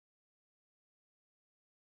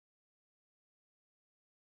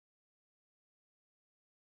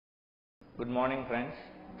Good morning, friends.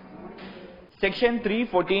 Section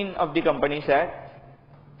 314 of the Companies Act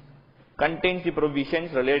contains the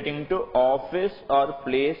provisions relating to office or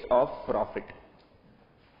place of profit.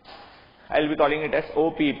 I will be calling it as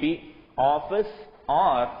OPP, office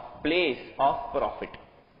or place of profit.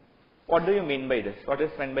 What do you mean by this? What is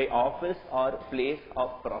meant by office or place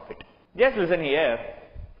of profit? Just listen here.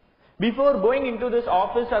 Before going into this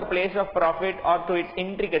office or place of profit or to its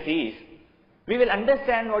intricacies, we will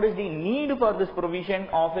understand what is the need for this provision,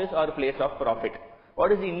 office or place of profit.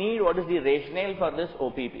 What is the need, what is the rationale for this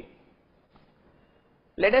OPP?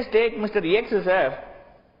 Let us take Mr. X as a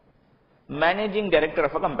managing director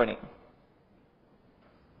of a company.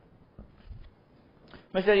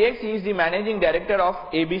 Mr. X is the managing director of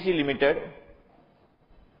ABC Limited.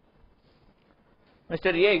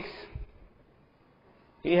 Mr. X,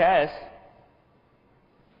 he has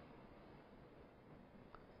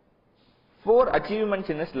 4 achievements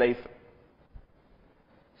in his life: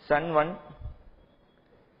 son 1,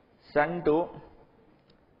 son 2,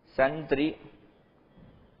 son 3,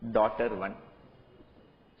 daughter 1.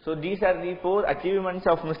 So these are the 4 achievements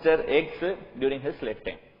of Mr. X during his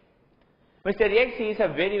lifetime. Mr. X is a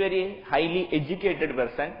very highly educated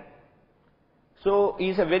person. So he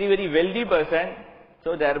is a very wealthy person.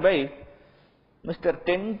 So thereby Mr.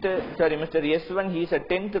 S1, he is a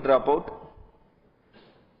 10th dropout.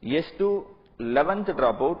 S2, 11th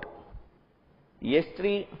dropout.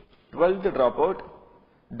 S3, 12th dropout.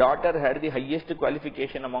 Daughter had the highest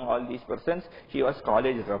qualification among all these persons. She was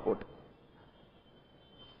college dropout.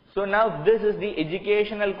 So now this is the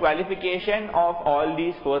educational qualification of all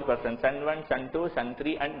these 4 persons: son 1, son 2, son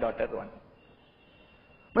 3 and daughter 1.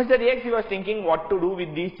 Mr. X, he was thinking what to do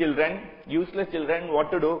with these children, useless children, what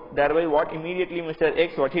to do. Thereby what immediately Mr.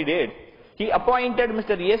 X, what he did? He appointed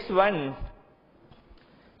Mr. S1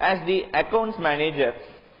 as the accounts manager.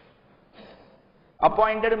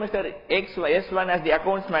 Appointed Mr. S1 as the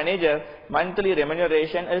accounts manager. Monthly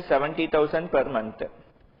remuneration is 70,000 per month.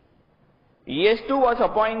 S2 was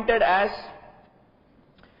appointed as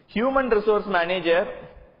human resource manager.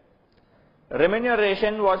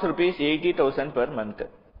 Remuneration was rupees 80,000 per month.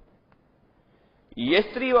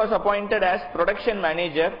 S3 was appointed as production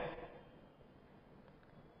manager.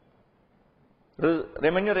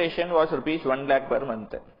 Remuneration was rupees 1 lakh per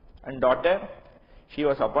month. And daughter, she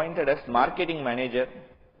was appointed as marketing manager.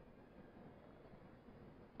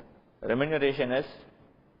 Remuneration is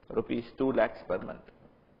rupees 2 lakhs per month.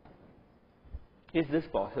 Is this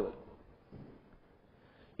possible?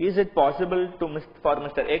 Is it possible for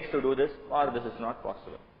Mr. X to do this, or this is not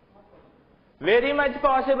possible? Very much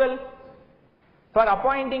possible. For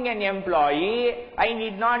appointing an employee, I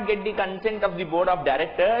need not get the consent of the board of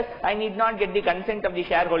directors. I need not get the consent of the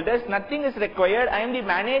shareholders. Nothing is required. I am the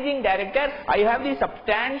managing director. I have the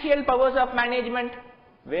substantial powers of management.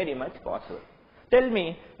 Very much possible. Tell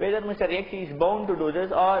me whether Mr. X is bound to do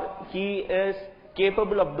this, or he is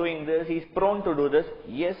capable of doing this, he is prone to do this.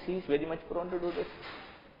 Yes, he is very much prone to do this.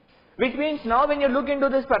 Which means now when you look into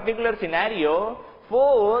this particular scenario,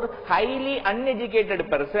 4 highly uneducated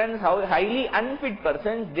persons, highly unfit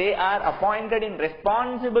persons, they are appointed in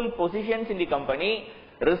responsible positions in the company,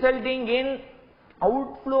 resulting in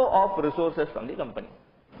outflow of resources from the company.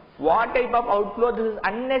 What type of outflow? This is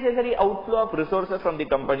unnecessary outflow of resources from the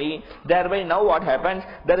company. Thereby now what happens?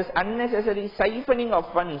 There is unnecessary siphoning of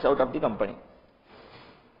funds out of the company.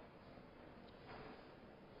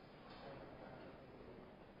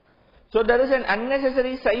 So there is an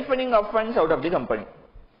unnecessary siphoning of funds out of the company.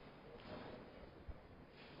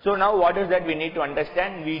 So now what is that we need to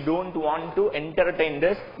understand? We don't want to entertain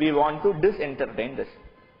this, we want to disentertain this.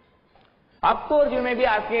 Of course you may be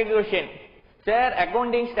asking a question, sir,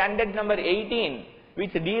 accounting standard number 18,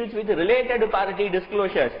 which deals with related party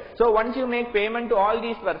disclosures. So once you make payment to all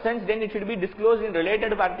these persons, then it should be disclosed in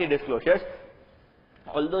related party disclosures.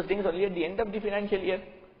 All those things only at the end of the financial year.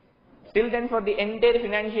 Till then, for the entire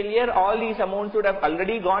financial year, all these amounts would have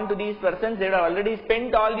already gone to these persons. They would have already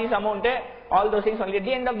spent all these amount, all those things only at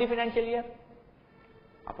the end of the financial year.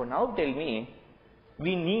 Now tell me,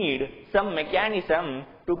 we need some mechanism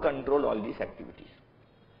to control all these activities.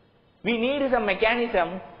 We need some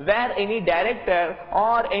mechanism where any director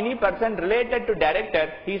or any person related to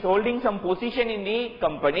director, he is holding some position in the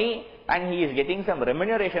company and he is getting some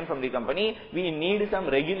remuneration from the company. We need some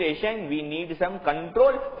regulation, we need some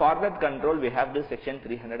control. For that control, we have this section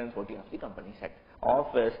 314 of the Companies Act,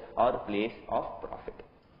 office or place of profit.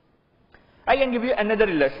 I can give you another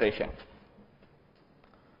illustration.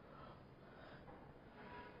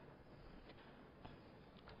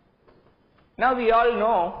 Now we all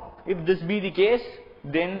know, if this be the case,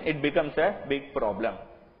 then it becomes a big problem.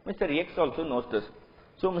 Mr. X also knows this.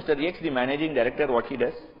 So Mr. X, the managing director, what he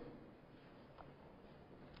does?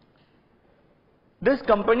 This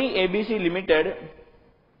company ABC Limited,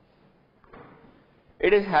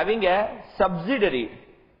 it is having a subsidiary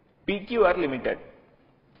PQR Limited.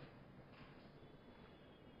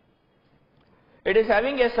 It is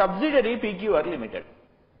having a subsidiary PQR Limited.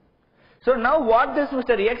 So now what this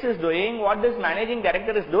Mr. X is doing, what this managing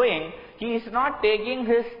director is doing, he is not taking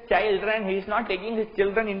his children, he is not taking his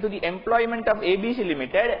children into the employment of ABC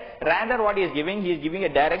Limited. Rather what he is giving a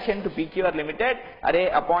direction to PQR Limited,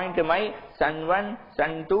 array appoint my son 1,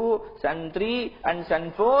 son 2, son 3 and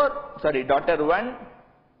son 4, sorry, daughter 1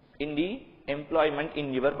 in the employment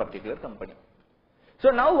in your particular company.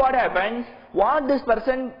 So now what happens, what this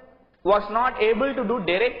person was not able to do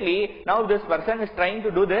directly, now this person is trying to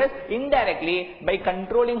do this indirectly by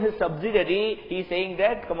controlling his subsidiary. He is saying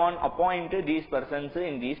that, come on, appoint these persons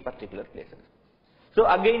in these particular places. So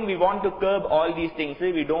again we want to curb all these things,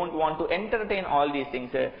 we don't want to entertain all these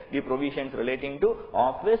things, the provisions relating to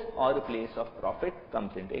office or place of profit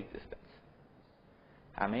comes into existence.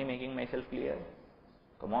 Am I making myself clear?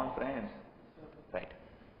 Come on friends. Right.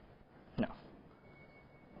 Now,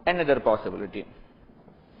 another possibility.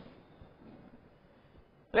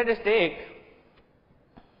 Let us take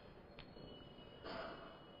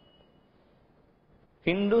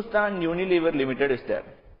Hindustan Unilever Limited is there.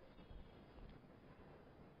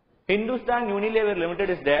 Hindustan Unilever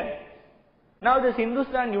Limited is there. Now this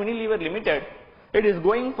Hindustan Unilever Limited, it is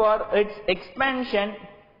going for its expansion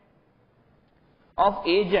of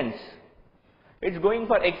agents. It's going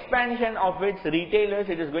for expansion of its retailers,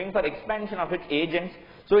 it is going for expansion of its agents.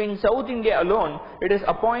 So in South India alone, it is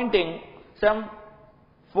appointing some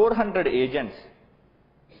 400 agents.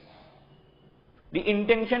 The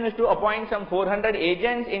intention is to appoint some 400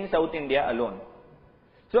 agents in South India alone.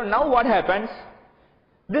 So now what happens?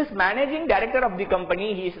 This managing director of the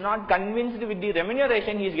company, he is not convinced with the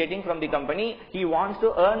remuneration he is getting from the company. He wants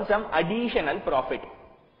to earn some additional profit.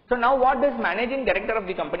 So now what this managing director of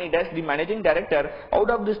the company does? The managing director, out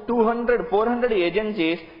of this 400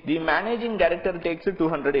 agencies, the managing director takes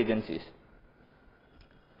 200 agencies.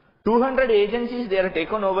 200 agencies, they are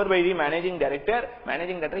taken over by the managing director.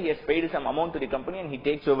 Managing director, he has paid some amount to the company and he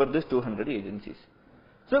takes over this 200 agencies.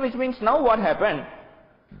 So which means now what happened?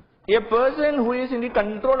 A person who is in the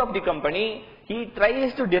control of the company, he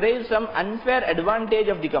tries to derive some unfair advantage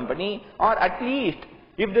of the company, or at least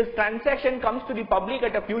if this transaction comes to the public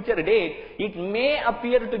at a future date, it may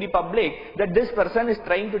appear to the public that this person is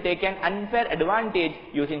trying to take an unfair advantage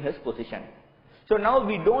using his position. So now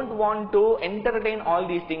we don't want to entertain all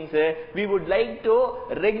these things, we would like to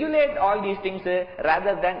regulate all these things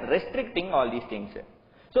rather than restricting all these things.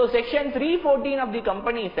 So section 314 of the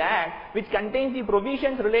Companies Act, which contains the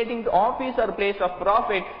provisions relating to office or place of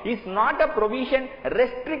profit, is not a provision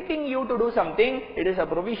restricting you to do something, it is a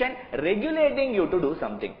provision regulating you to do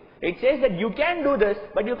something. It says that you can do this,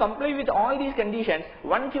 but you comply with all these conditions.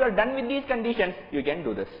 Once you are done with these conditions, you can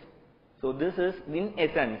do this. So this is in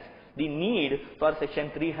essence the need for section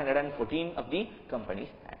 314 of the Companies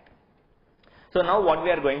Act. So now what we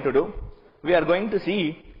are going to do? We are going to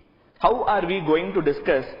see how are we going to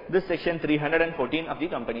discuss this section 314 of the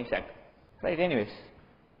Companies Act. Right, anyways.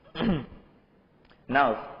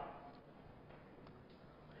 Now,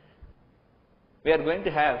 we are going to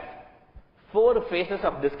have 4 phases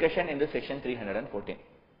of discussion in the section 314.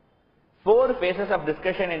 4 phases of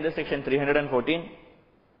discussion in the section 314.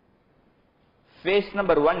 Phase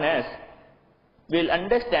number 1 is, we will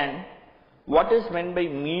understand what is meant by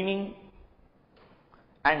meaning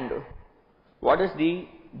and what is the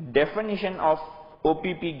definition of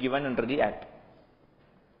OPP given under the Act.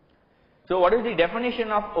 So what is the definition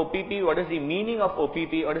of OPP, what is the meaning of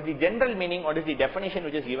OPP, what is the general meaning, what is the definition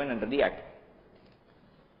which is given under the Act.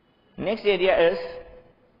 Next area is,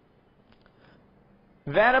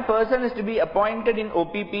 where a person is to be appointed in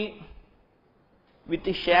OPP with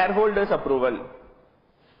the shareholders' approval.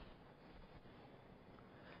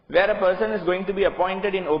 Where a person is going to be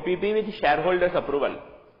appointed in OPP with shareholders' approval.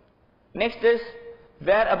 Next is,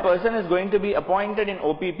 where a person is going to be appointed in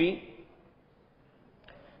OPP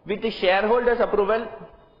with the shareholders' approval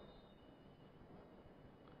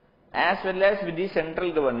as well as with the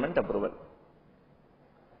central government approval.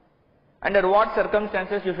 Under what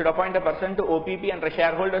circumstances you should appoint a person to OPP under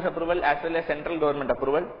shareholders' approval as well as central government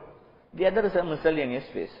approval. The other is a miscellaneous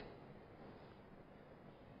phase.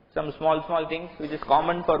 Some small things which is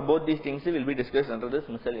common for both these things will be discussed under this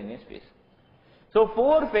miscellaneous phase. So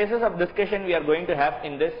 4 phases of discussion we are going to have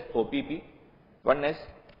in this OPP. One is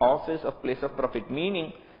office of place of profit,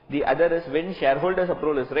 meaning the other is when shareholders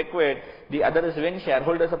approval is required, the other is when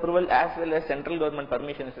shareholders approval as well as central government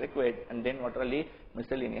permission is required, and then what are the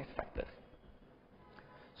miscellaneous factors.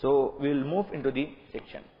 So we will move into the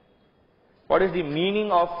section. What is the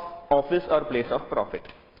meaning of office or place of profit?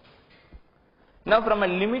 Now from a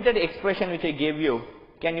limited expression which I gave you,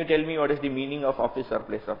 can you tell me what is the meaning of office or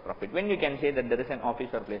place of profit? When you can say that there is an office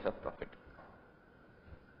or place of profit?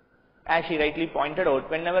 As she rightly pointed out,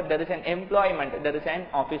 whenever there is an employment, there is an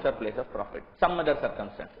office or place of profit. Some other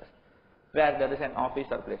circumstances where there is an office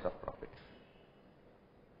or place of profit.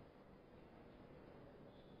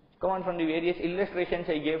 Come on, from the various illustrations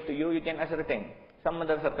I gave to you, you can ascertain some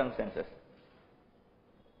other circumstances.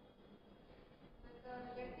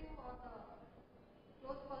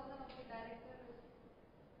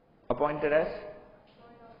 Appointed as?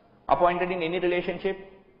 Appointed in any relationship?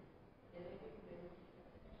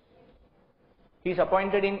 He is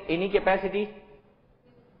appointed in any capacity?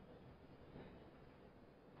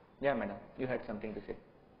 Yeah, madam, you had something to say.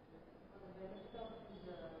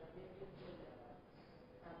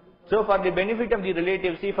 So for the benefit of the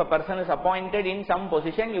relatives, if a person is appointed in some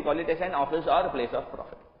position, you call it as an office or place of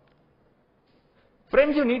profit.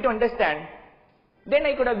 Friends, you need to understand, then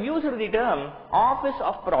I could have used the term office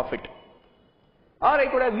of profit, or I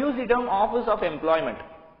could have used the term office of employment.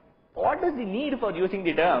 What is the need for using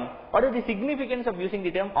the term? What is the significance of using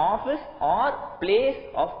the term office or place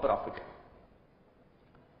of profit?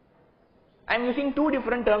 I am using two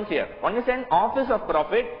different terms here. One is an office of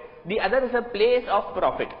profit, the other is a place of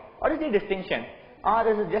profit. What is the distinction? Or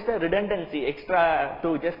is it just a redundancy, extra,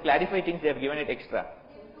 to just clarify things, they have given it extra?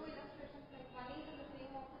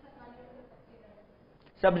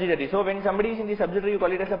 Subsidiary. So when somebody is in the subsidiary, you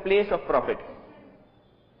call it as a place of profit.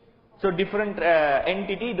 So different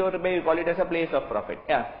entity, thereby you call it as a place of profit.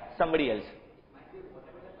 Yeah, somebody else.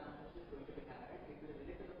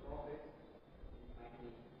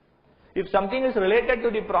 If something is related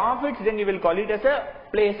to the profits, then you will call it as a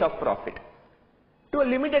place of profit. To a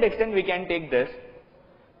limited extent, we can take this.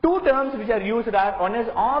 Two terms which are used are, one is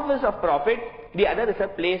office of profit, the other is a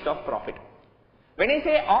place of profit. When I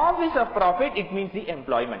say office of profit, it means the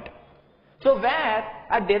employment. So where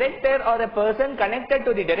a director or a person connected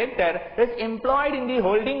to the director is employed in the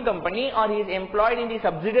holding company or he is employed in the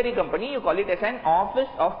subsidiary company, you call it as an office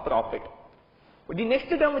of profit. The next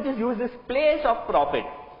term which is used is place of profit.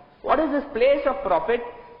 What is this place of profit?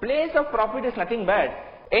 Place of profit is nothing but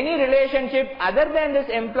any relationship other than this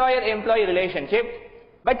employer-employee relationship,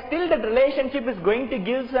 but still that relationship is going to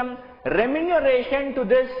give some remuneration to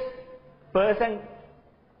this person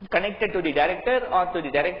connected to the director or to the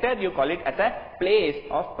director, you call it as a place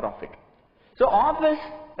of profit. So office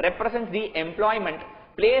represents the employment,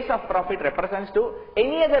 place of profit represents to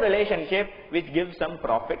any other relationship which gives some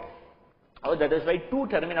profit. Oh, that is why two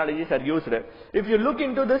terminologies are used. If you look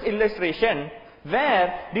into this illustration,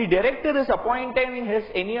 where the director is appointing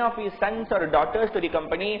any of his sons or daughters to the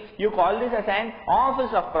company, you call this as an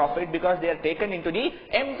office of profit because they are taken into the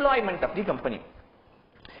employment of the company.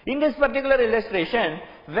 In this particular illustration,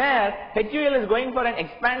 where HUL is going for an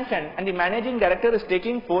expansion and the managing director is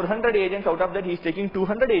taking 400 agents, out of that he is taking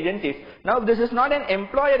 200 agencies. Now this is not an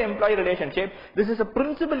employer-employee relationship, this is a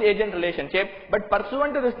principal-agent relationship, but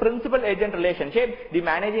pursuant to this principal-agent relationship, the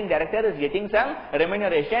managing director is getting some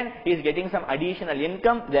remuneration, he is getting some additional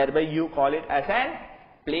income, thereby you call it as an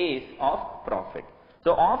place of profit.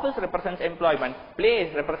 So office represents employment,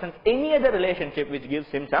 place represents any other relationship which gives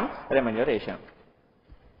him some remuneration.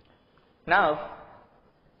 Now,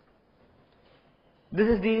 this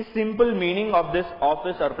is the simple meaning of this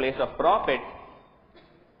office or place of profit,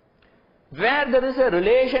 where there is a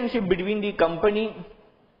relationship between the company,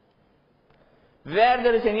 where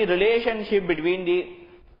there is any relationship between the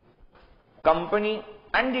company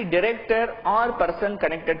and the director or person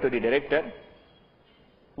connected to the director.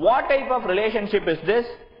 What type of relationship is this?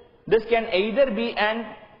 This can either be an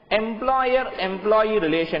employer-employee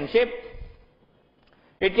relationship,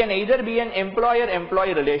 it can either be an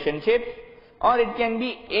employer-employee relationship, or it can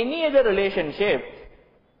be any other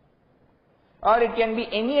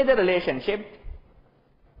relationship,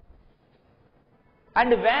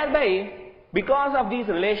 and whereby, because of these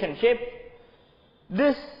relationship,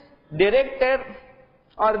 this director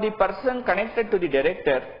or the person connected to the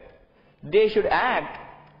director, they should act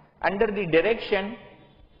under the direction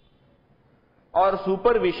or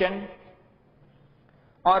supervision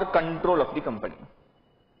or control of the company.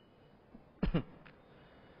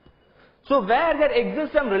 So where there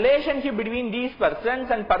exists some relationship between these persons,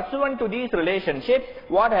 and pursuant to these relationships,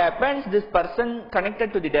 what happens, this person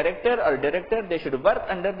connected to the director or director, they should work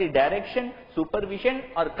under the direction, supervision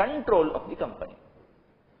or control of the company.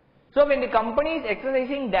 So when the company is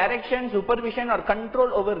exercising direction, supervision or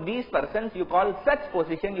control over these persons, you call such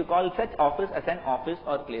position, you call such office as an office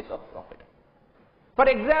or place of profit. For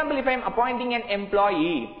example, if I am appointing an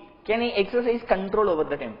employee, can I exercise control over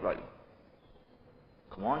that employee?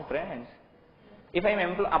 Come on friends. If I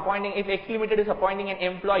am if X Limited is appointing an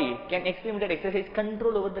employee, can X Limited exercise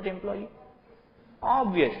control over that employee?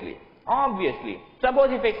 Obviously.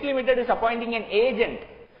 Suppose if X Limited is appointing an agent,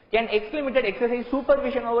 can X Limited exercise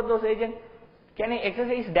supervision over those agents? Can I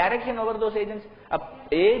exercise direction over those agents? An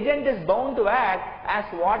agent is bound to act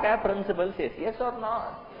as what a principal says, yes or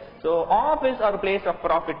not? So office or place of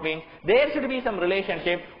profit means there should be some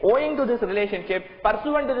relationship. Owing to this relationship,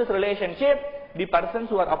 pursuant to this relationship, the persons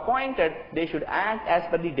who are appointed, they should act as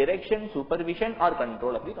per the direction, supervision or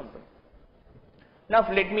control of the company. Now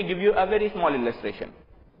let me give you a very small illustration.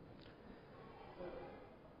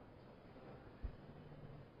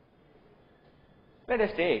 Let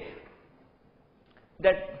us take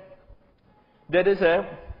that there is a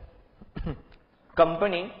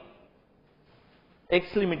company X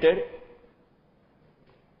Limited.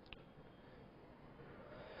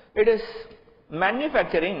 It is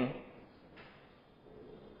manufacturing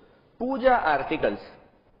puja articles.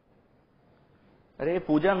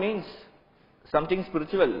 Puja means something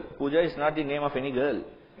spiritual. Puja is not the name of any girl.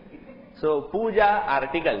 So puja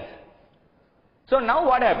articles. So now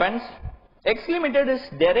what happens? X Limited is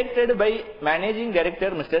directed by Managing Director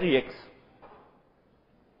Mr. X.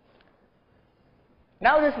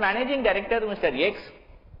 Now this Managing Director Mr. X,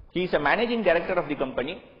 he is a Managing Director of the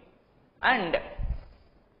company, and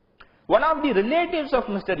one of the relatives of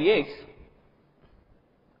Mr. X,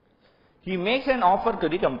 he makes an offer to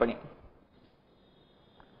the company.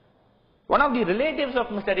 One of the relatives of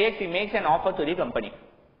Mr. X, he makes an offer to the company.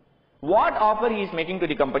 What offer he is making to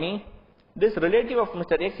the company? This relative of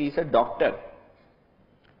Mr. X is a doctor.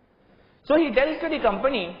 So he tells to the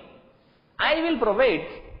company, I will provide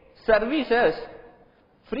services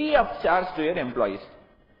free of charge to your employees.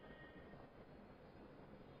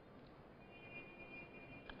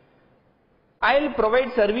 I will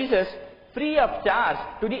provide services free of charge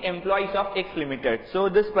to the employees of X Limited. So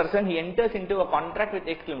this person, he enters into a contract with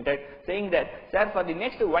X Limited saying that, sir, for the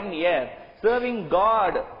next 1 year, serving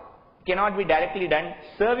God cannot be directly done.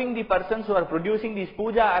 Serving the persons who are producing these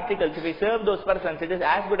puja articles, if we serve those persons, it is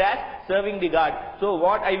as good as serving the God. So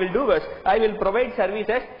what I will do is, I will provide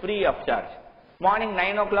services free of charge. Morning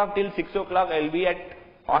 9 o'clock till 6 o'clock, I will be at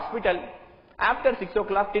hospital. After 6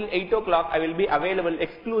 o'clock till 8 o'clock, I will be available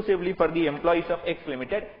exclusively for the employees of X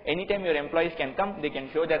Limited. Anytime your employees can come, they can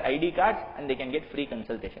show their ID cards and they can get free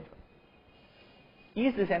consultation.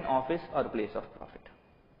 Is this an office or place of profit?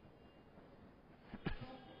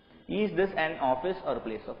 Is this an office or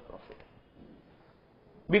place of profit?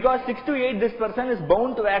 Because 6 to 8, this person is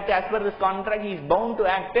bound to act as per this contract. He is bound to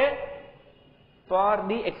act for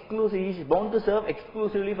the exclusive. He is bound to serve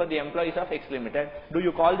exclusively for the employees of X Limited. Do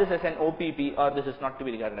you call this as an OPP or this is not to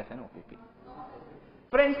be regarded as an OPP?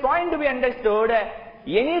 Friends, point to be understood.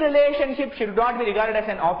 Any relationship should not be regarded as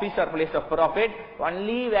an office or place of profit.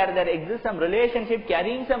 Only where there exists some relationship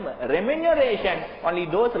carrying some remuneration, only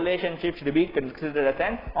those relationships should be considered as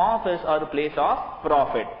an office or place of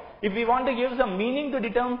profit. If we want to give some meaning to the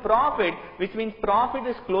term profit, which means profit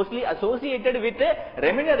is closely associated with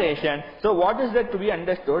remuneration. So what is that to be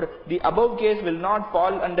understood? The above case will not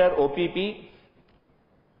fall under OPP.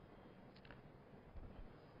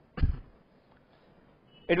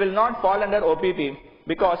 It will not fall under OPP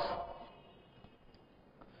because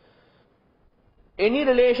any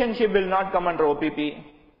relationship will not come under OPP.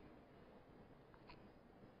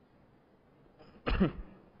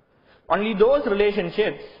 Only those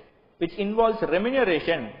relationships which involves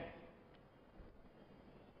remuneration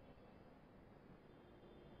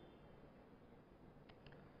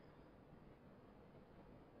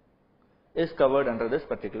is covered under this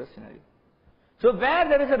particular scenario. So where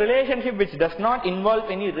there is a relationship which does not involve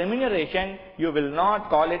any remuneration, you will not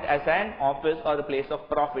call it as an office or a place of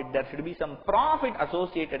profit. There should be some profit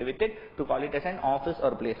associated with it to call it as an office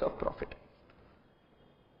or place of profit.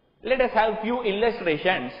 Let us have few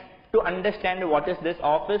illustrations to understand what is this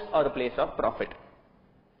office or a place of profit.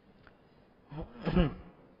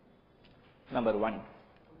 Number 1.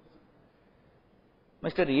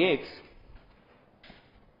 Mr. X,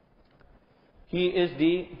 he is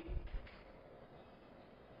the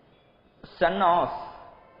son of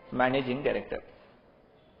Managing Director.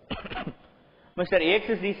 Mr. X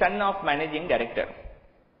is the son of Managing Director.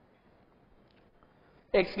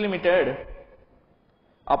 X Limited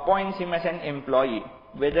appoints him as an employee.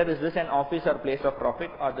 Whether is this an office or place of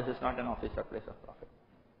profit or this is not an office or place of profit?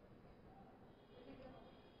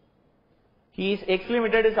 X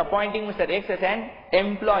Limited is appointing Mr. X as an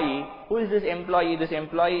employee. Who is this employee? This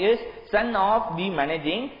employee is son of the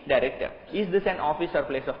managing director. Is this an office or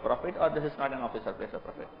place of profit, or this is not an office or place of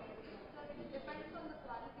profit?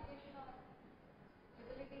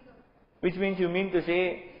 Which means you mean to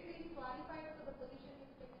say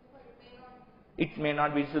it may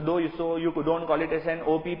not be. So you don't call it as an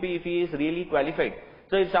OPP if he is really qualified.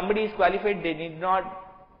 So if somebody is qualified, they need not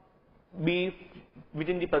be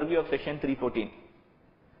within the purview of section 314.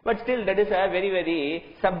 But still, that is a very,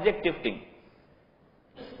 very subjective thing.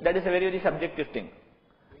 That is a very, very subjective thing.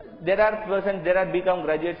 There are become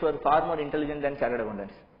graduates who are far more intelligent than chartered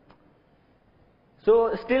accountants.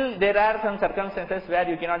 So still there are some circumstances where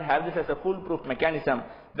you cannot have this as a foolproof mechanism,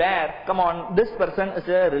 where, come on, this person is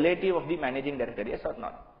a relative of the managing director, yes or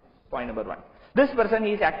not? Point number one. This person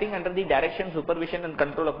is acting under the direction, supervision and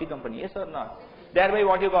control of the company, yes or not? Thereby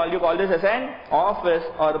what you call this as an office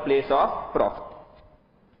or place of profit.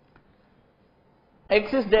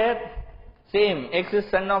 X is there, same, X is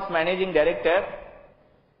son of managing director.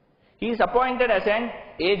 He is appointed as an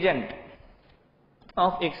agent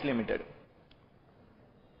of X Limited.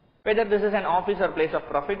 Whether this is an office or place of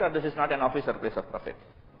profit, or this is not an office or place of profit.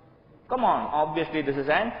 Come on, obviously this is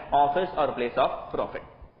an office or place of profit.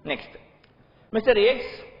 Next, Mr. X,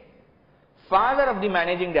 father of the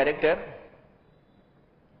managing director.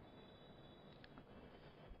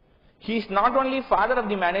 He is not only father of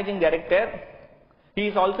the managing director, he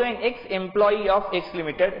is also an ex-employee of X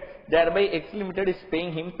Limited. Thereby X Limited is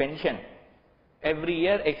paying him pension. Every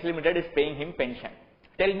year X Limited is paying him pension.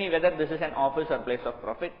 Tell me whether this is an office or place of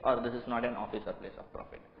profit, or this is not an office or place of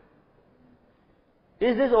profit.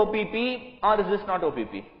 Is this OPP or is this not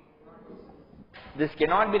OPP? This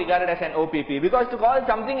cannot be regarded as an OPP, because to call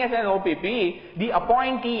something as an OPP, the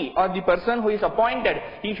appointee or the person who is appointed,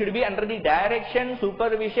 he should be under the direction,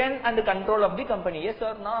 supervision and the control of the company, yes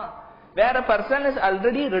or no? Where a person is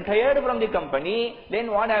already retired from the company,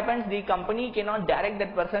 then what happens? The company cannot direct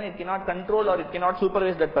that person, it cannot control or it cannot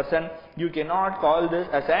supervise that person. You cannot call this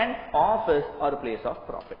as an office or place of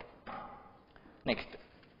profit. Next.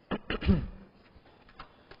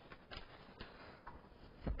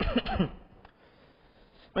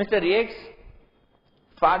 Mr. X,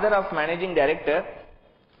 father of managing director,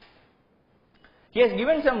 he has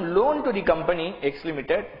given some loan to the company X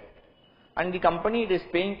Limited, and the company is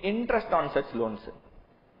paying interest on such loans.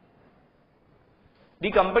 The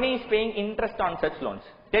company is paying interest on such loans.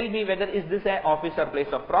 Tell me whether is this an office or place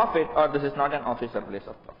of profit, or this is not an office or place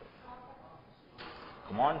of profit.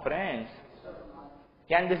 Come on friends.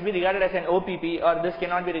 Can this be regarded as an OPP, or this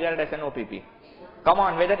cannot be regarded as an OPP? Come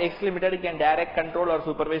on, whether X Limited can direct, control or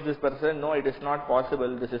supervise this person? No, it is not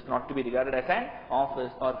possible. This is not to be regarded as an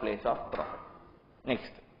office or place of profit.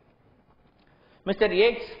 Next. Mr.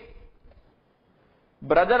 X,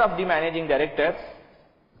 brother of the managing director,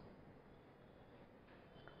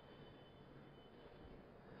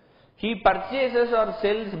 he purchases or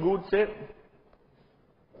sells goods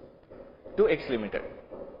to X Limited.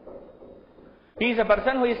 He is a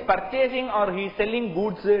person who is purchasing or he is selling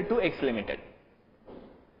goods to X Limited.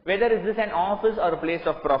 Whether is this an office or place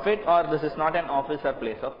of profit, or this is not an office or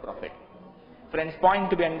place of profit. Friends, point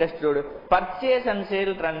to be understood, purchase and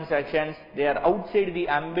sale transactions, they are outside the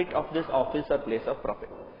ambit of this office or place of profit.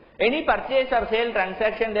 Any purchase or sale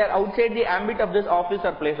transaction, they are outside the ambit of this office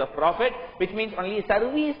or place of profit, which means only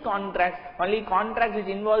service contracts, only contracts which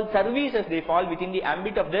involve services, they fall within the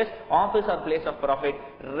ambit of this office or place of profit.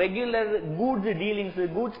 Regular goods dealings,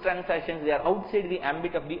 goods transactions, they are outside the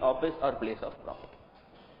ambit of the office or place of profit.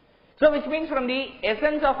 So which means from the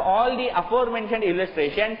essence of all the aforementioned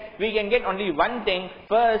illustrations, we can get only one thing.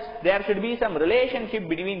 First, there should be some relationship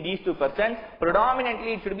between these two persons.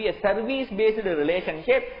 Predominantly, it should be a service-based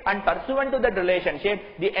relationship, and pursuant to that relationship,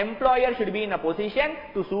 the employer should be in a position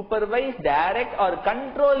to supervise, direct or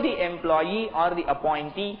control the employee or the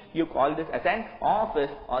appointee. You call this as an office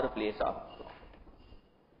or a place of profit.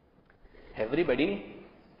 Everybody?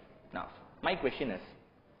 Now, my question is,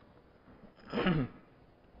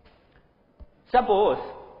 suppose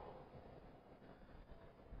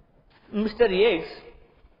Mr. X,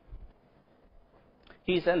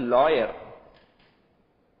 he is a lawyer.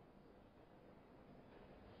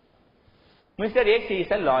 Mr. X is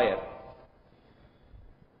a lawyer.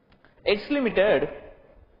 X Limited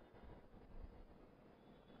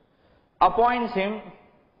appoints him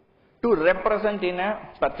to represent in a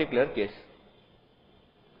particular case.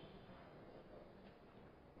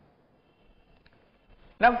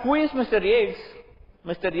 Now, who is Mr. X?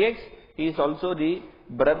 Mr. X, he is also the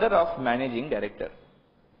brother of managing director.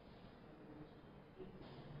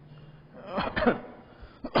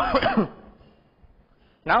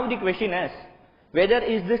 Now the question is, whether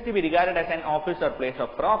is this to be regarded as an office or place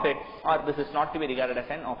of profit, or this is not to be regarded as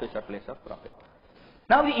an office or place of profit.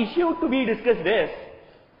 Now the issue to be discussed is,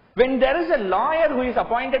 when there is a lawyer who is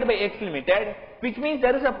appointed by X Limited, which means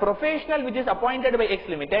there is a professional which is appointed by X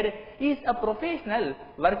Limited, is a professional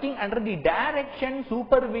working under the direction,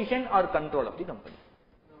 supervision or control of the company.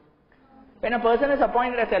 When a person is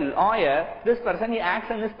appointed as a lawyer, this person, he acts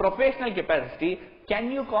in his professional capacity.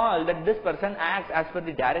 Can you call that this person acts as per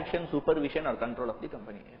the direction, supervision or control of the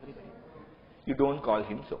company? You don't call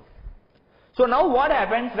him so. So now what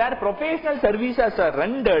happens, where professional services are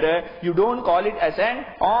rendered, you don't call it as an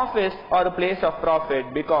office or a place of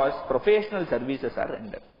profit, because professional services are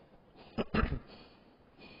rendered.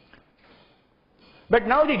 But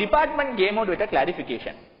now the department came out with a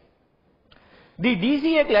clarification. The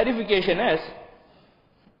DCA clarification is,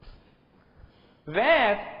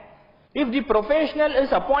 where if the professional is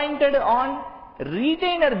appointed on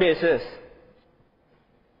retainer basis,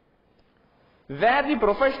 where the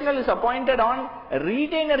professional is appointed on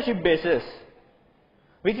retainership basis,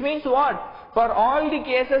 which means what? For all the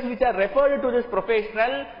cases which are referred to this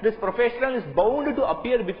professional is bound to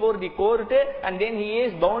appear before the court, and then he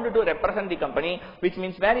is bound to represent the company, which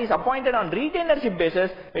means where he is appointed on retainership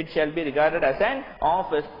basis, it shall be regarded as an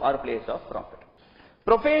office or place of profit.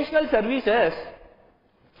 Professional services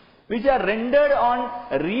which are rendered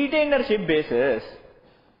on retainership basis,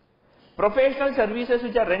 professional services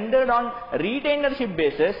which are rendered on retainership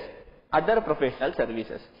basis, other professional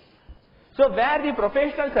services. So where the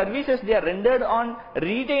professional services, they are rendered on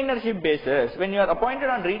retainership basis, when you are appointed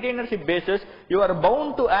on retainership basis, you are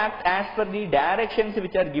bound to act as per the directions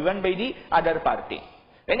which are given by the other party.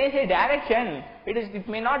 When I say direction, it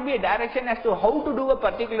may not be a direction as to how to do a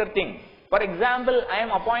particular thing. For example, I am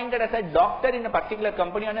appointed as a doctor in a particular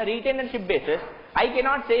company on a retainership basis. I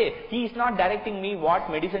cannot say he is not directing me what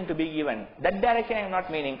medicine to be given. That direction I am not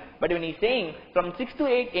meaning. But when he is saying from 6 to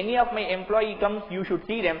 8, any of my employee comes, you should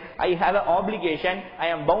see them. I have an obligation. I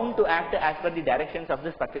am bound to act as per the directions of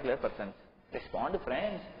this particular person. Respond,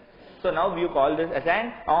 friends. So now you call this as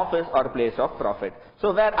an office or place of profit.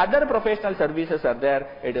 So where other professional services are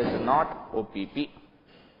there, it is not OPP.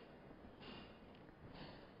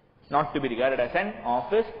 Not to be regarded as an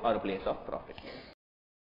office or a place of profit.